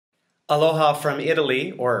Aloha from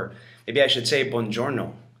Italy, or maybe I should say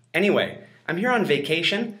buongiorno. Anyway, I'm here on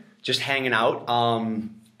vacation, just hanging out.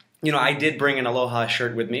 I did bring an Aloha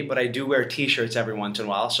shirt with me, but I do wear t-shirts every once in a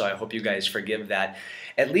while, so I hope you guys forgive that.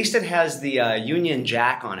 At least it has the Union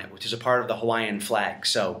Jack on it, which is a part of the Hawaiian flag,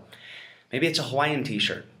 so maybe it's a Hawaiian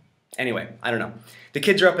t-shirt. Anyway, I don't know. The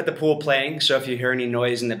kids are up at the pool playing, so if you hear any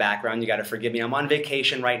noise in the background, you gotta forgive me. I'm on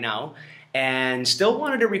vacation right now, and still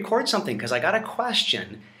wanted to record something because I got a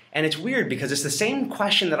question. And it's weird because it's the same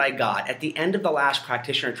question that I got at the end of the last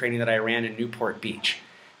practitioner training that I ran in Newport Beach.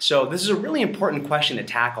 So this is a really important question to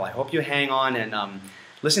tackle. I hope you hang on and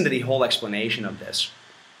listen to the whole explanation of this.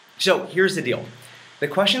 So here's the deal. The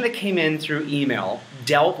question that came in through email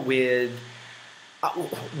dealt with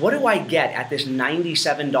what do I get at this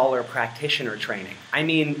 $97 practitioner training? I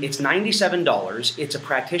mean, it's $97, it's a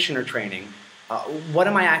practitioner training. What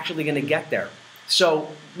am I actually going to get there? So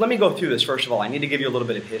let me go through this first of all. I need to give you a little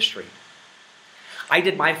bit of history. I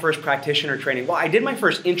did my first practitioner training. Well, I did my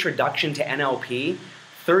first introduction to NLP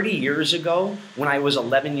 30 years ago when I was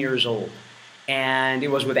 11 years old. And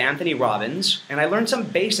it was with Anthony Robbins. And I learned some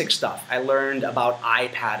basic stuff. I learned about eye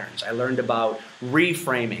patterns. I learned about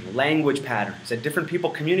reframing, language patterns, that different people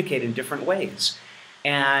communicate in different ways.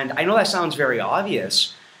 And I know that sounds very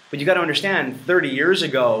obvious, but you got to understand, 30 years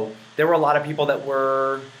ago, there were a lot of people that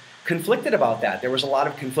were conflicted about that. There was a lot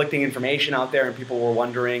of conflicting information out there and people were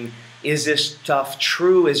wondering, is this stuff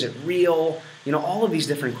true? Is it real? You know, all of these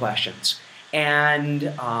different questions.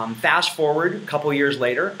 And fast forward a couple years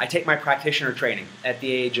later, I take my practitioner training at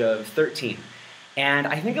the age of 13. And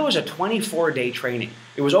I think it was a 24-day training.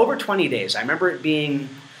 It was over 20 days. I remember it being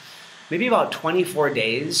maybe about 24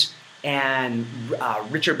 days. And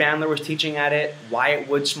Richard Bandler was teaching at it, Wyatt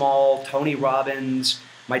Woodsmall, Tony Robbins.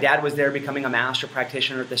 My dad was there becoming a master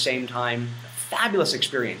practitioner at the same time. Fabulous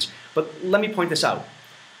experience. But let me point this out.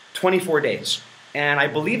 24 days. And I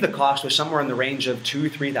believe the cost was somewhere in the range of $2,000 to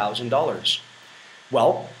 $3,000.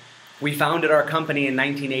 Well, we founded our company in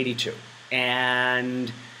 1982.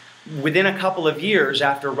 And within a couple of years,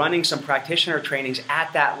 after running some practitioner trainings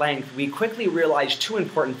at that length, we quickly realized two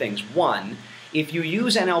important things. One, if you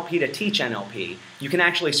use NLP to teach NLP, you can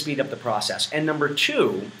actually speed up the process. And number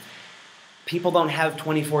two, people don't have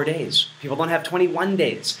 24 days. People don't have 21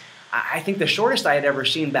 days. I think the shortest I had ever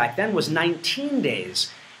seen back then was 19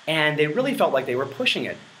 days. And they really felt like they were pushing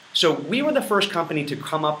it. So we were the first company to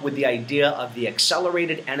come up with the idea of the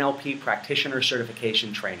Accelerated NLP Practitioner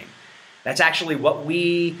Certification Training. That's actually what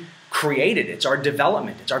we created. It's our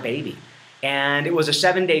development. It's our baby. And it was a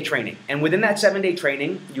 7-day training. And within that 7-day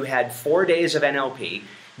training, you had 4 days of NLP.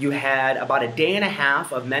 You had about a day and a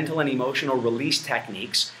half of mental and emotional release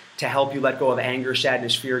techniques to help you let go of anger,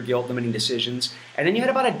 sadness, fear, guilt, limiting decisions. And then you had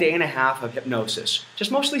about a day and a half of hypnosis,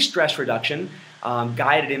 just mostly stress reduction,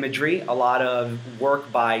 guided imagery, a lot of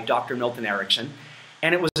work by Dr. Milton Erickson.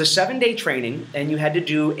 And it was a 7-day training, and you had to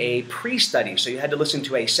do a pre-study. So you had to listen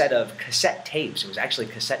to a set of cassette tapes. It was actually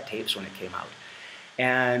cassette tapes when it came out.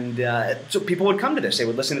 And so people would come to this. They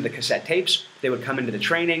would listen to the cassette tapes. They would come into the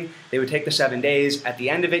training. They would take the 7 days. At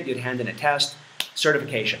the end of it, you'd hand in a test,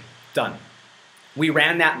 certification, done. We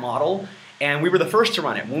ran that model, and we were the first to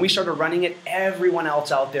run it. When we started running it, everyone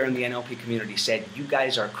else out there in the NLP community said, you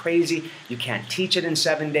guys are crazy. You can't teach it in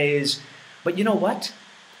 7 days. But you know what?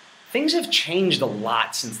 Things have changed a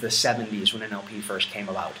lot since the 70s when NLP first came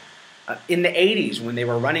about. In the 80s, when they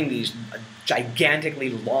were running these gigantically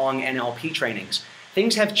long NLP trainings,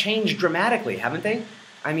 things have changed dramatically, haven't they?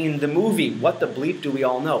 I mean, the movie, What the Bleep Do We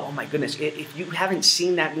All Know? Oh my goodness, if you haven't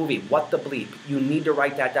seen that movie, What the Bleep, you need to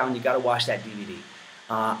write that down. You got to watch that DVD.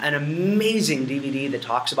 An amazing DVD that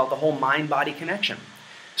talks about the whole mind-body connection.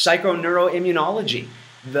 Psychoneuroimmunology,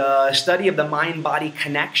 the study of the mind-body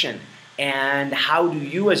connection, and how do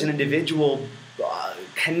you as an individual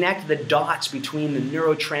connect the dots between the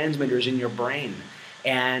neurotransmitters in your brain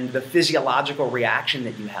and the physiological reaction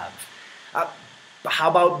that you have.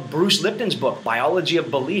 How about Bruce Lipton's book, Biology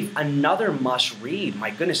of Belief, another must-read.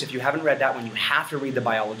 My goodness, if you haven't read that one, you have to read The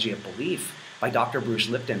Biology of Belief by Dr. Bruce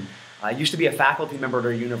Lipton. Used to be a faculty member at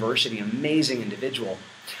our university, amazing individual.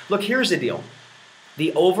 Look, here's the deal.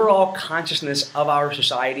 The overall consciousness of our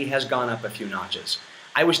society has gone up a few notches.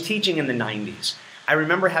 I was teaching in the 90s. I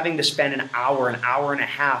remember having to spend an hour and a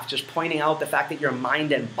half just pointing out the fact that your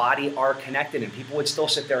mind and body are connected, and people would still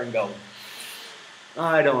sit there and go,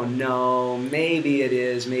 I don't know, maybe it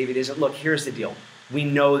is, maybe it isn't. Look, here's the deal. We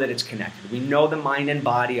know that it's connected. We know the mind and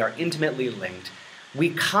body are intimately linked.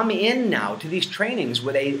 We come in now to these trainings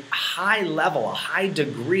with a high level, a high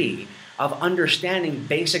degree of understanding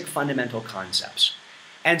basic fundamental concepts.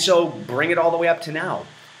 And so bring it all the way up to now.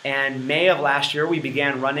 And May of last year, we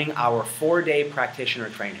began running our 4-day practitioner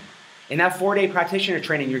training. In that 4-day practitioner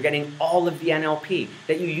training, you're getting all of the NLP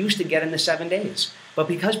that you used to get in the 7 days. But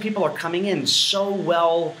because people are coming in so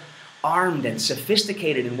well armed and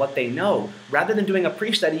sophisticated in what they know, rather than doing a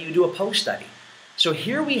pre-study, you do a post-study. So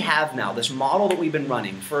here we have now this model that we've been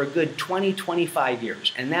running for a good 20, 25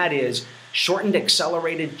 years, and that is shortened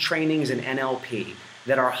accelerated trainings in NLP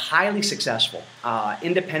that are highly successful.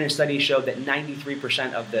 Independent studies showed that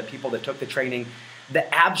 93% of the people that took the training that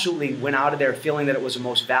absolutely went out of there feeling that it was the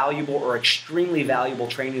most valuable or extremely valuable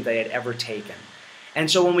training they had ever taken. And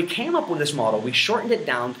so when we came up with this model, we shortened it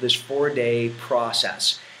down to this 4-day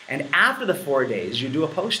process. And after the 4 days, you do a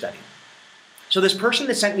post-study. So this person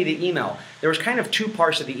that sent me the email, there was kind of 2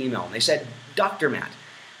 parts of the email. And they said, Dr. Matt,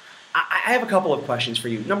 I have a couple of questions for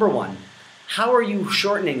you. Number one, how are you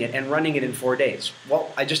shortening it and running it in 4 days?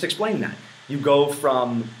 Well, I just explained that. You go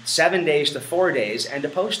from 7 days to 4 days and a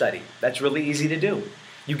post-study. That's really easy to do.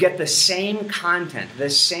 You get the same content, the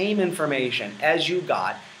same information as you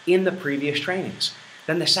got in the previous trainings.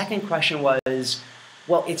 Then the second question was,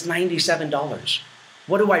 well, it's $97.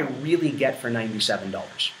 What do I really get for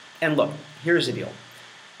 $97? And look, here's the deal.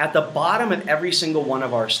 At the bottom of every single one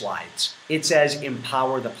of our slides, it says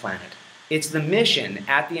empower the planet. It's the mission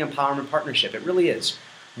at the Empowerment Partnership. It really is.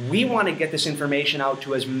 We want to get this information out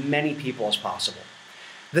to as many people as possible.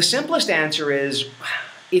 The simplest answer is,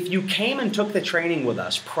 if you came and took the training with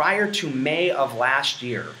us prior to May of last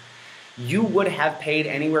year, you would have paid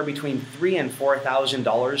anywhere between $3,000 and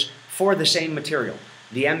 $4,000 for the same material.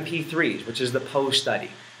 The MP3s, which is the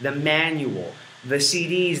post-study, the manual, the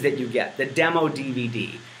CDs that you get, the demo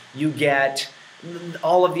DVD, you get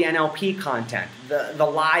all of the NLP content, the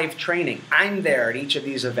live training. I'm there at each of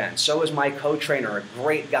these events. So is my co-trainer, a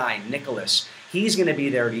great guy, Nicholas. He's going to be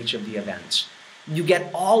there at each of the events. You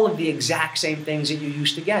get all of the exact same things that you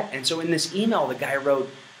used to get. And so in this email, the guy wrote,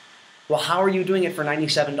 well, how are you doing it for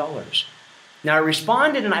 $97? Now I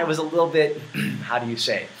responded and I was a little bit, how do you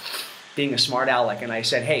say, being a smart aleck. And I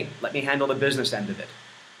said, hey, let me handle the business end of it.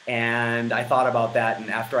 And I thought about that, and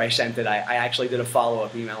after I sent it, I actually did a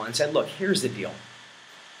follow-up email and said, look, here's the deal.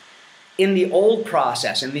 In the old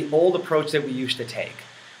process, in the old approach that we used to take,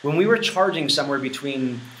 when we were charging somewhere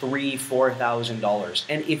between $3,000, $4,000,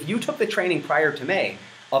 and if you took the training prior to May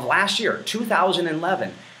of last year,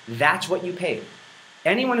 2011, that's what you paid.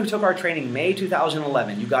 Anyone who took our training May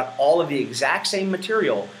 2011, you got all of the exact same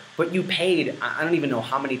material, but you paid, I don't even know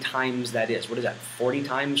how many times that is. What is that, 40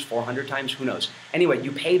 times, 400 times? Who knows? Anyway,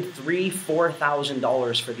 you paid $3,000,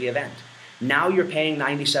 $4,000 for the event. Now you're paying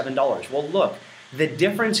 $97. Well, look, the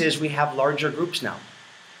difference is we have larger groups now.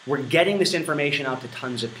 We're getting this information out to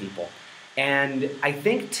tons of people. And I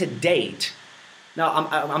think to date, now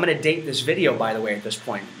I'm going to date this video, by the way, at this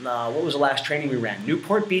point. What was the last training we ran?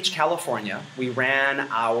 Newport Beach, California. We ran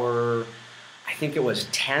our, I think it was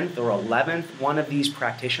 10th or 11th one of these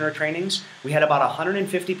practitioner trainings. We had about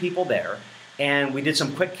 150 people there, and we did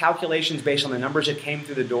some quick calculations based on the numbers that came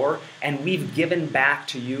through the door, and we've given back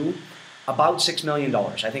to you about $6 million.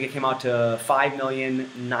 I think it came out to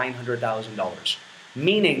 $5,900,000.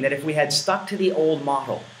 Meaning that if we had stuck to the old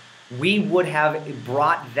model, we would have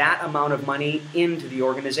brought that amount of money into the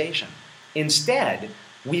organization. Instead,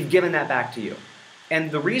 we've given that back to you.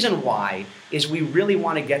 And the reason why is we really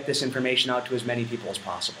want to get this information out to as many people as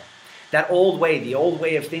possible. That old way, the old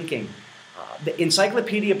way of thinking, the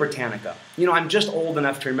Encyclopedia Britannica. You know, I'm just old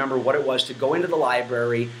enough to remember what it was to go into the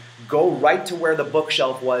library, go right to where the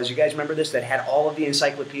bookshelf was. You guys remember this? That had all of the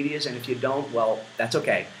encyclopedias, and if you don't, well, that's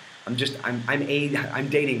okay. I'm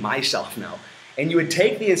dating myself now. And you would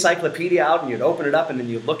take the encyclopedia out and you'd open it up and then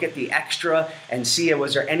you'd look at the extra and see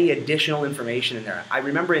was there any additional information in there. I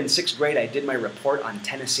remember in 6th grade I did my report on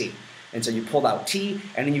Tennessee. And so you pulled out T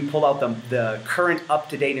and then you pulled out the current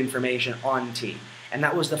up-to-date information on T. And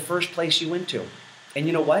that was the first place you went to. And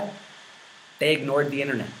you know what? They ignored the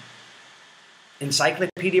internet.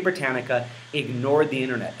 Encyclopedia Britannica ignored the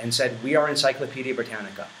internet and said, we are Encyclopedia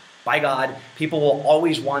Britannica. By God, people will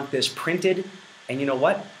always want this printed. And you know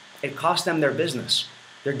what? It cost them their business.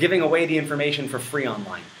 They're giving away the information for free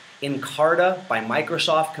online. Encarta by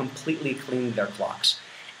Microsoft completely cleaned their clocks.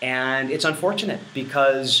 And it's unfortunate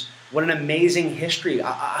because what an amazing history,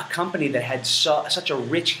 a company that had such a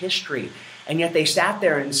rich history. And yet they sat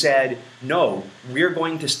there and said, no, we're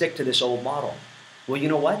going to stick to this old model. Well, you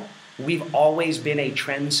know what? We've always been a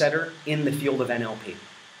trendsetter in the field of NLP.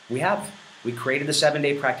 We have. We created the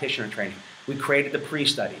 7-day practitioner training. We created the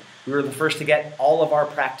pre-study. We were the first to get all of our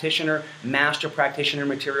practitioner, master practitioner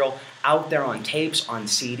material out there on tapes, on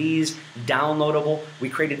CDs, downloadable. We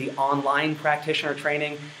created the online practitioner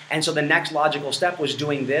training. And so the next logical step was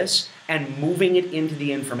doing this and moving it into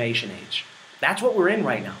the information age. That's what we're in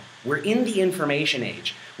right now. We're in the information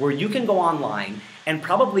age where you can go online and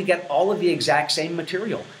probably get all of the exact same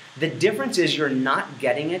material. The difference is you're not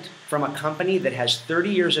getting it from a company that has 30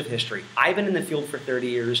 years of history. I've been in the field for 30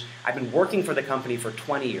 years. I've been working for the company for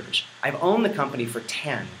 20 years. I've owned the company for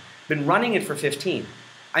 10, been running it for 15.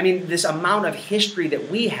 I mean, this amount of history that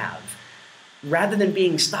we have, rather than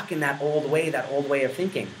being stuck in that old way of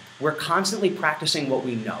thinking, we're constantly practicing what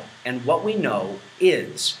we know. And what we know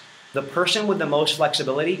is the person with the most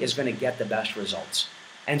flexibility is going to get the best results.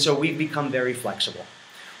 And so we've become very flexible.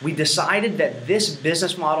 We decided that this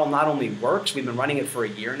business model not only works, we've been running it for a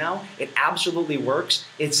year now, it absolutely works,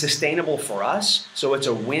 it's sustainable for us, so it's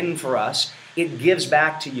a win for us. It gives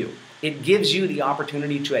back to you. It gives you the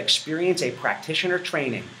opportunity to experience a practitioner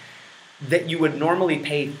training that you would normally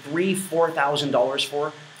pay $3,000,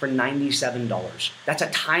 $4,000 for $97. That's a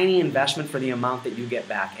tiny investment for the amount that you get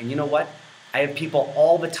back. And you know what? I have people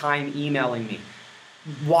all the time emailing me,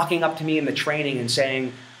 walking up to me in the training and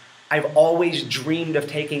saying, I've always dreamed of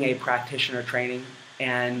taking a practitioner training,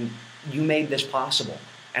 and you made this possible.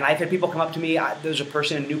 And I've had people come up to me. There's a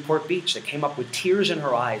person in Newport Beach that came up with tears in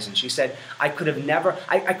her eyes, and she said, I could have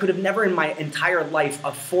never in my entire life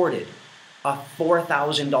afforded a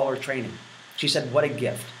 $4,000 training. She said, what a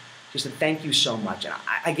gift. She said, thank you so much. And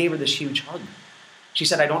I gave her this huge hug. She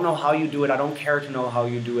said, I don't know how you do it. I don't care to know how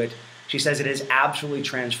you do it. She says it has absolutely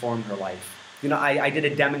transformed her life. You know, I did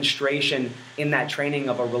a demonstration in that training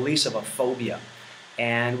of a release of a phobia,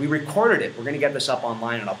 and we recorded it. We're going to get this up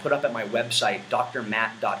online, and I'll put up at my website,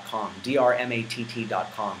 drmatt.com,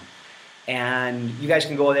 drmatt.com, and you guys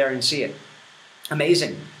can go there and see it.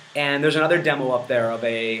 Amazing. And there's another demo up there of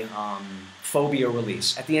a phobia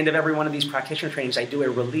release. At the end of every one of these practitioner trainings, I do a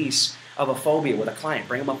release of a phobia with a client,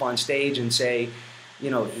 bring them up on stage and say, you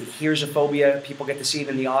know, here's a phobia. People get to see it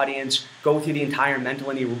in the audience. Go through the entire mental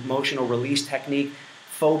and emotional release technique.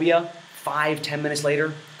 Phobia, 5-10 minutes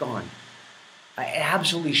later, gone. It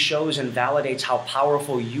absolutely shows and validates how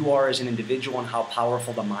powerful you are as an individual and how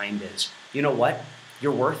powerful the mind is. You know what?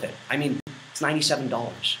 You're worth it. I mean, it's $97.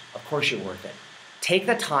 Of course you're worth it. Take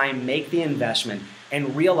the time, make the investment,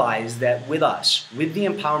 and realize that with us, with the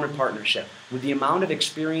Empowerment Partnership, with the amount of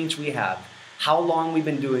experience we have, how long we've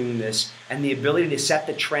been doing this, and the ability to set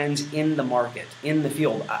the trends in the market, in the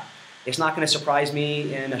field. It's not going to surprise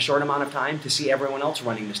me in a short amount of time to see everyone else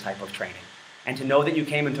running this type of training. And to know that you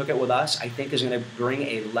came and took it with us, I think is going to bring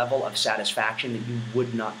a level of satisfaction that you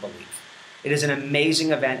would not believe. It is an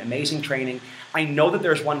amazing event, amazing training. I know that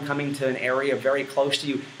there's one coming to an area very close to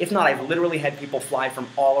you. If not, I've literally had people fly from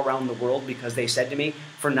all around the world because they said to me,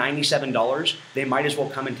 for $97, they might as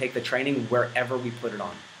well come and take the training wherever we put it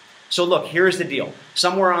on. So look, here's the deal.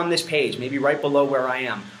 Somewhere on this page, maybe right below where I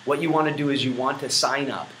am, what you want to do is you want to sign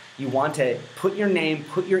up. You want to put your name,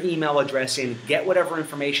 put your email address in, get whatever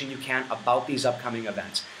information you can about these upcoming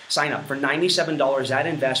events. Sign up. For $97, that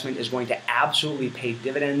investment is going to absolutely pay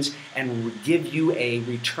dividends and give you a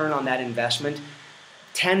return on that investment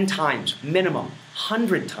 10 times, minimum,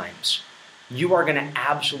 100 times. You are going to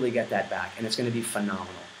absolutely get that back, and it's going to be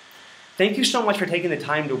phenomenal. Thank you so much for taking the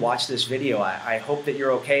time to watch this video. I hope that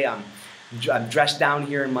you're okay. I'm dressed down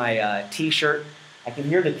here in my t-shirt. I can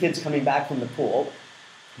hear the kids coming back from the pool.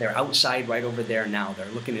 They're outside right over there now.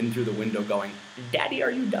 They're looking in through the window going, Daddy,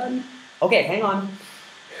 are you done? Okay, hang on.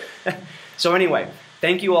 So anyway,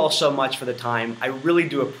 thank you all so much for the time. I really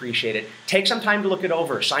do appreciate it. Take some time to look it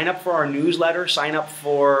over. Sign up for our newsletter. Sign up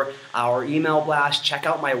for our email blast. Check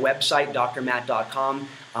out my website, drmatt.com.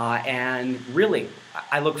 And really,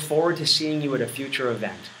 I look forward to seeing you at a future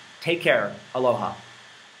event. Take care. Aloha.